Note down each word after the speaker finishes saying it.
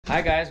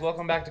Hi guys,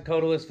 welcome back to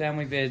Codeless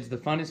Family Vids, the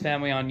funnest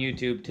family on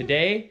YouTube.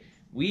 Today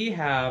we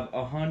have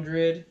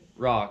 100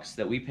 rocks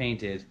that we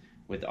painted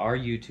with our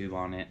YouTube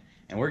on it,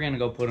 and we're gonna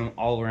go put them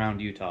all around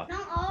Utah.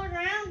 Not all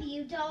around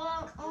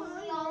Utah,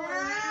 only all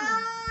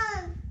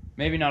around.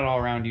 Maybe not all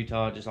around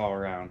Utah, just all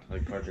around,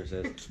 like Parker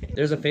says.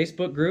 There's a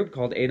Facebook group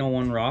called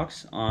 801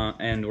 Rocks,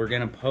 and we're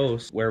gonna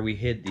post where we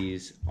hid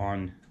these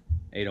on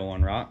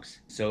 801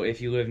 Rocks. So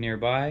if you live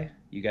nearby,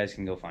 you guys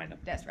can go find them.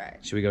 That's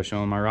right. Should we go show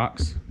them my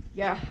rocks?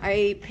 Yeah,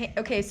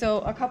 okay, so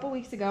a couple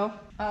weeks ago,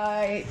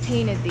 I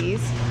painted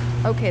these.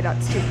 Okay,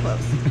 that's too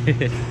close.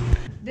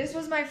 This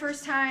was my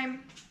first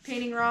time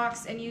painting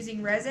rocks and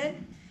using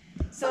resin.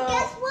 So but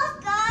guess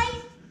what,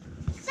 guys?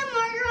 Some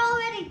are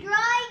already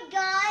dry,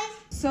 guys.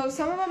 So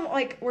some of them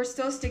were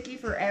still sticky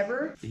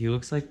forever. He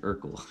looks like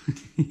Urkel.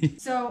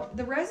 So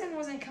the resin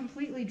wasn't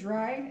completely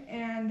dry,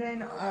 and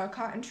then a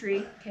cotton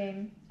tree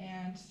came,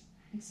 and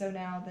so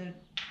now the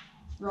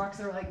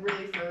rocks are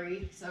really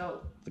furry.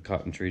 So the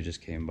cotton tree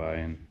just came by,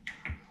 and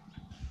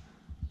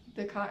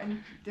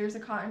there's a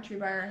cotton tree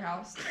by our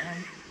house,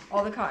 and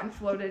all the cotton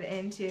floated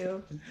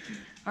into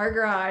our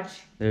garage.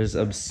 There's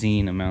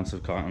obscene amounts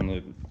of cotton.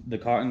 Look, the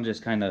cotton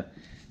just kind of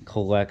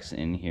collects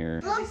in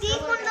here. Look,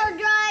 these ones are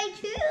dry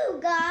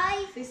too,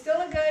 guys. They still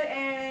look good,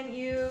 and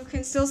you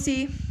can still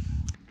see.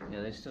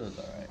 Yeah, they still look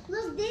alright.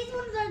 Look, these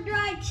ones are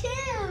dry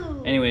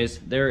too. Anyways,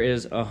 there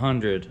is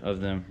 100 of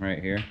them right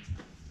here.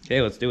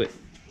 Okay, let's do it.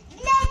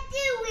 Let's do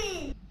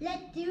it.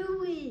 Let's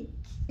do it.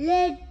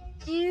 Let's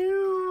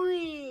do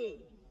it.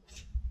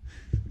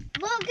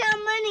 Look how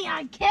many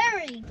I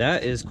carried.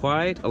 That is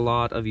quite a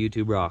lot of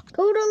YouTube rocks.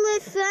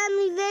 Codeless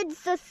Family Vids,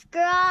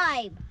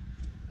 subscribe.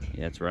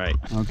 Yeah, that's right.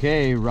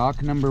 Okay,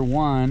 rock number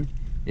 1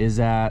 is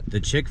at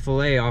the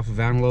Chick-fil-A off of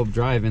Antelope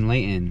Drive in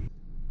Layton.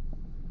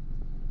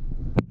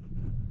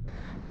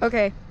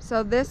 Okay,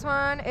 so this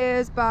one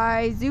is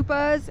by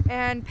Zupas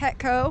and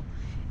Petco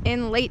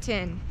in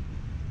Layton.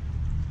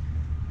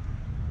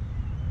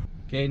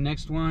 Okay,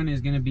 next one is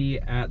gonna be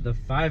at the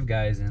Five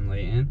Guys in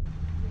Layton.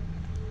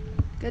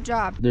 Good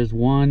job. There's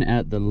one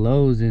at the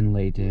Lowe's in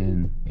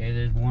Layton. Okay,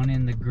 there's one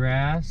in the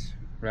grass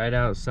right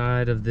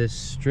outside of this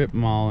strip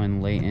mall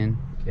in Layton.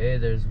 Okay,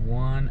 there's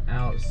one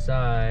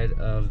outside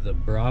of the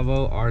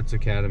Bravo Arts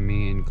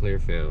Academy in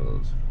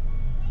Clearfield.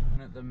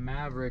 One at the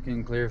Maverick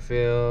in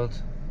Clearfield.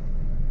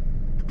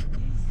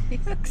 He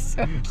looks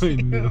so cute.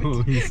 I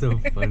know, he's so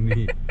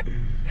funny.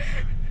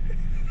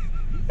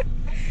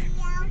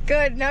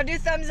 Good, now do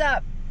thumbs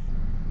up.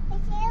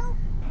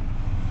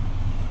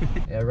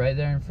 Yeah, right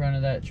there in front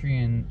of that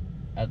tree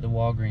at the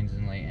Walgreens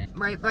in Layton.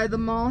 Right by the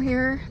mall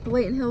here, the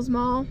Layton Hills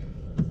Mall.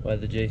 By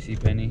the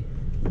JCPenney,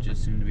 which is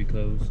soon to be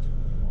closed.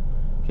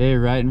 Okay,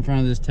 right in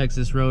front of this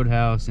Texas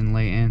Roadhouse in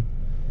Layton.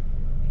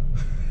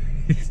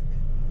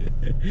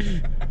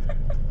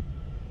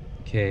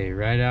 Okay,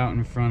 right out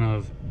in front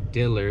of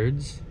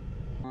Dillard's.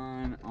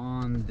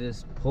 On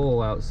this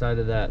pole outside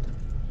of that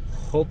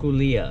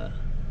Hokulia.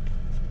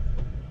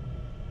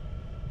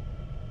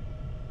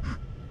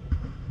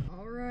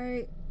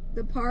 Alright,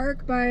 the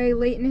park by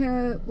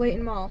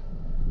Layton Mall.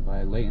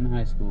 By Layton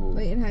High School.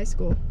 Layton High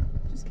School.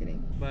 Just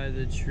kidding. By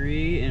the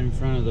tree in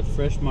front of the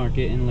Fresh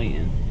Market in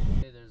Layton.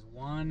 Okay, there's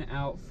one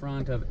out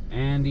front of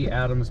Andy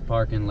Adams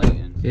Park in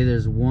Layton. Okay,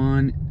 there's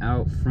one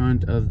out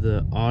front of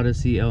the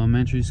Odyssey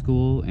Elementary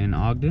School in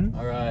Ogden.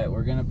 Alright,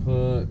 we're gonna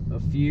put a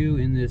few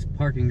in this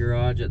parking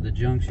garage at the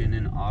junction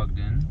in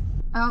Ogden.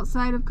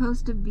 Outside of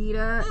Costa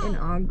Vida in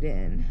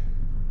Ogden.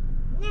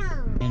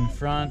 No. In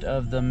front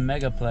of the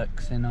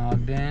Megaplex in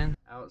Ogden.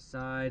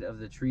 Outside of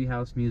the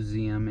Treehouse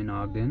Museum in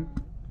Ogden.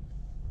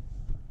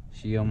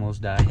 She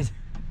almost died.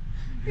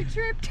 You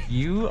tripped.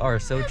 You are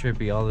so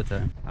trippy all the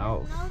time.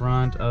 Out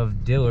front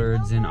of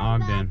Dillard's in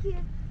Ogden.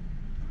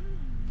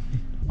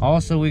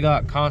 Also, we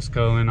got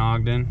Costco in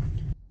Ogden.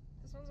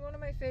 This one's one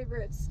of my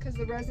favorites because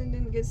the resin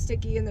didn't get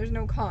sticky and there's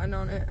no cotton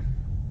on it.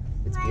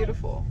 It's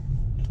beautiful.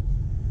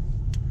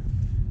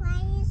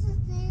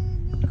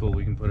 Cool,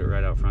 we can put it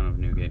right out front of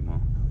Newgate Mall.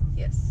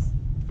 Yes.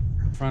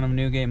 Front of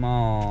Newgate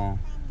Mall.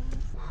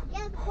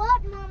 Guess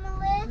what,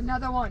 Mama Liz?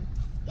 Another one.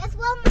 Guess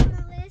what,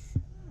 Mama Liz?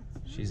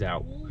 She's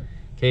out.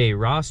 Okay,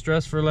 Ross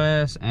Dress for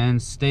Less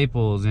and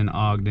Staples in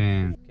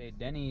Ogden. Okay,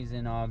 Denny's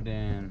in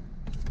Ogden.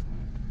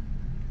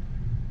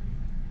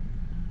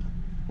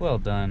 Well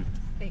done.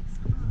 Thanks.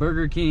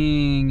 Burger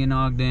King in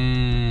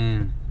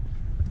Ogden.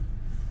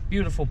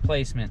 Beautiful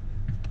placement.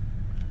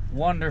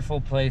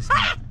 Wonderful placement.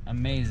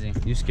 Amazing.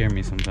 You scare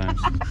me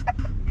sometimes.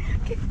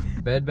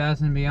 Bed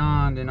Bath &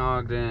 Beyond in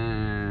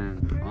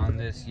Ogden. On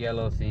this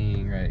yellow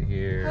thing right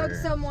here. Hug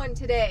someone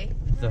today.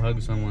 The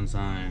hug someone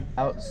sign.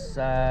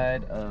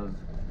 Outside of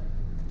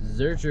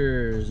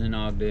Zurcher's in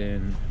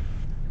Ogden.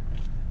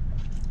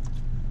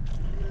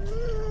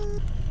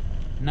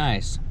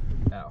 Nice.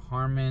 At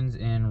Harmon's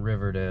in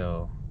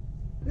Riverdale.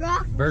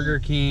 Rock Burger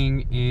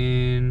King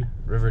in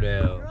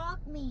Riverdale. Rock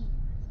me.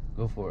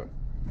 Go for it.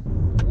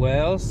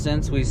 Well,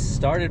 since we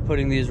started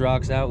putting these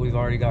rocks out, we've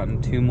already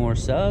gotten 2 more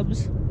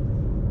subs.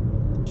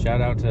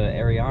 Shout out to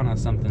Ariana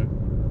something.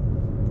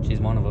 She's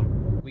one of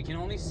them. We can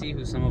only see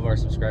who some of our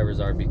subscribers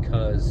are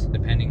because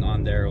depending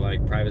on their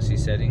like privacy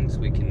settings,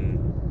 we can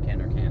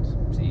or can't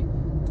see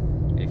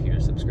if you're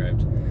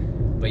subscribed.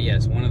 But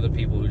yes, one of the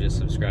people who just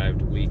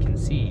subscribed, we can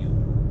see you.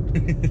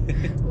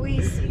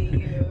 We see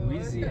you.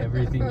 We see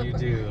everything you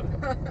do.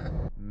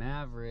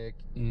 Maverick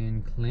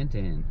in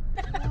Clinton.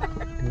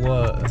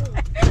 What?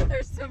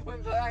 There's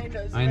someone behind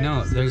us. I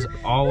know. There's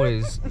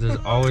always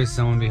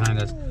someone behind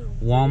us.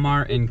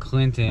 Walmart in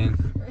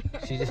Clinton.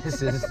 She just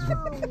is.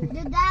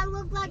 Did that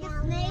look like a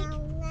snake?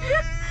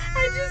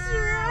 I just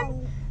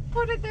ran.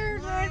 Put it there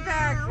and ran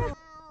back.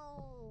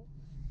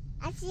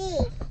 I see.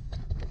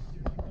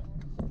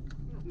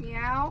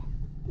 Meow.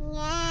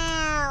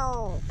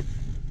 Meow.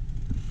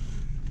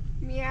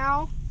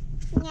 Meow.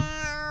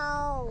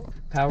 Meow.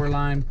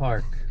 Powerline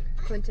Park,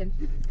 Clinton.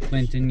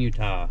 Clinton,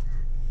 Utah.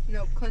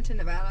 No, Clinton,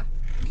 Nevada.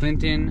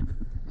 Clinton,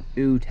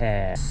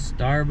 Utah.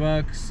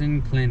 Starbucks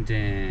in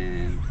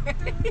Clinton.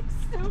 It's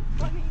so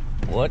funny.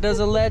 What does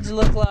a ledge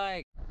look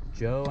like?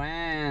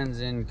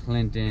 Joanne's in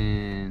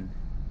Clinton.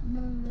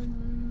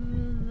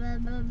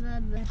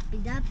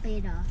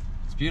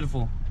 It's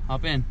beautiful.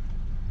 Hop in.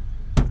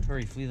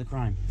 Hurry, flee the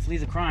crime. Flee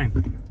the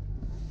crime.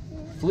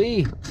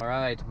 Flee. All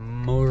right,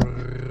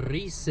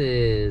 Maurice's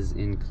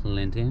in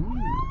Clinton.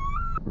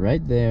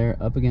 Right there,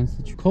 up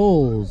against the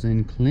Coles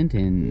in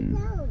Clinton.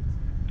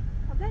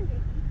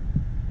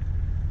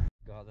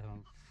 God,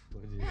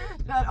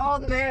 That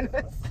old man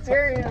was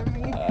staring at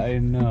me. I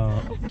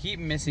know. Keep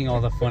missing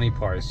all the funny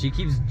parts. She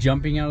keeps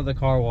jumping out of the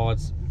car while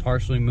it's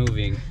partially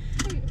moving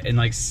and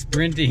like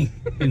sprinting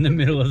in the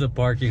middle of the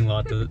parking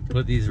lot to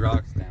put these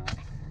rocks down.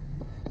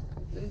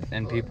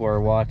 And people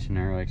are watching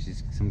her like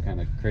she's some kind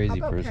of crazy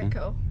person.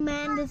 Petco?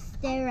 Man to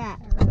stare at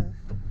her.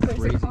 There's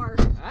Crazy. a car.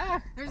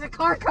 Ah, There's a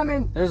car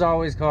coming. there's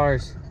always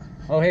cars.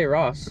 Oh, hey,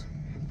 Ross.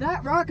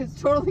 That rock is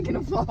totally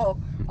gonna fall.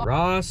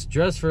 Ross,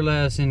 Dress for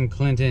Less in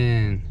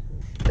Clinton.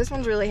 This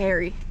one's really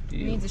hairy.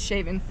 Yeah. Needs a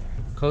shaving.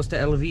 Costa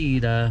El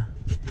Vida.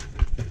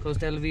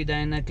 Costa El Vida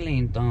in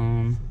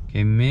Clinton.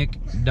 Okay,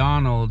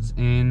 McDonald's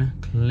in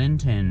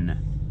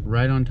Clinton.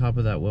 Right on top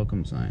of that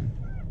welcome sign.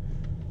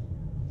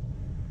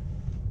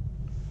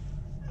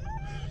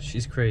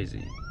 She's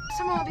crazy.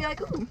 Someone will be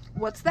like, ooh,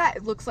 what's that?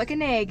 It looks like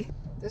an egg.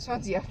 This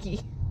one's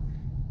yucky.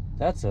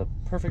 That's a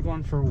perfect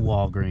one for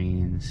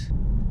Walgreens.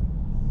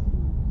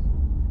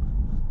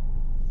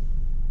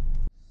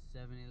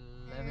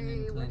 7-Eleven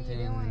in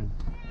Clinton.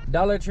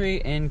 Dollar Tree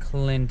in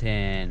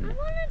Clinton.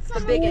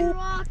 The biggin.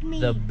 Rock me.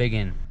 The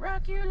biggin.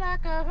 Rock you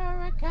like a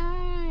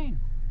hurricane.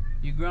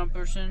 You grunt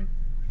person?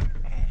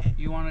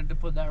 You wanted to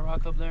put that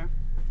rock up there?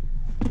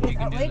 You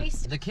can do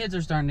that. The kids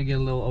are starting to get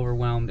a little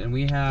overwhelmed, and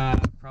we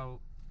have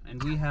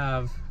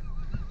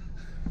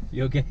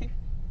you okay?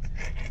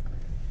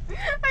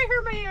 I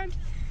hurt my hand.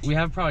 We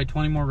have probably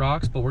 20 more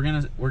rocks, but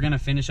we're gonna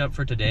finish up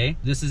for today.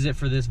 This is it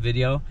for this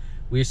video.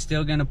 We're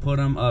still gonna put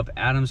them up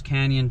Adams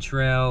Canyon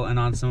Trail and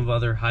on some of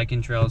other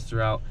hiking trails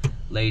throughout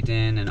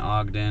Layton and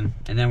Ogden,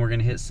 and then we're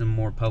gonna hit some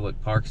more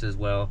public parks as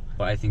well.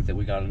 But I think that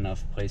we got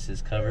enough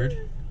places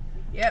covered.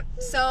 Yep.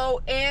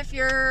 So if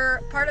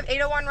you're part of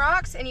 801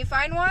 Rocks and you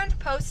find one,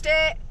 post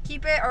it,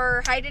 keep it,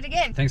 or hide it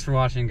again. Thanks for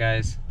watching,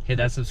 guys. Hit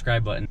that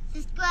subscribe button.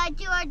 Subscribe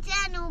to our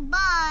channel.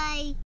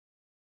 Bye.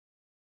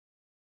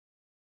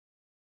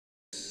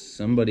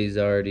 Somebody's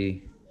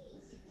already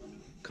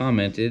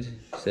commented,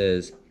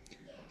 says,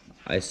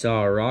 I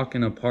saw a rock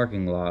in a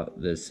parking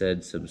lot that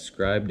said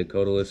subscribe to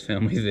Codalist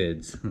Family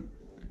Vids.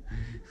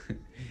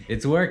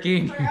 It's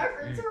working. My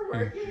efforts are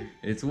working.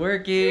 It's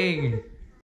working.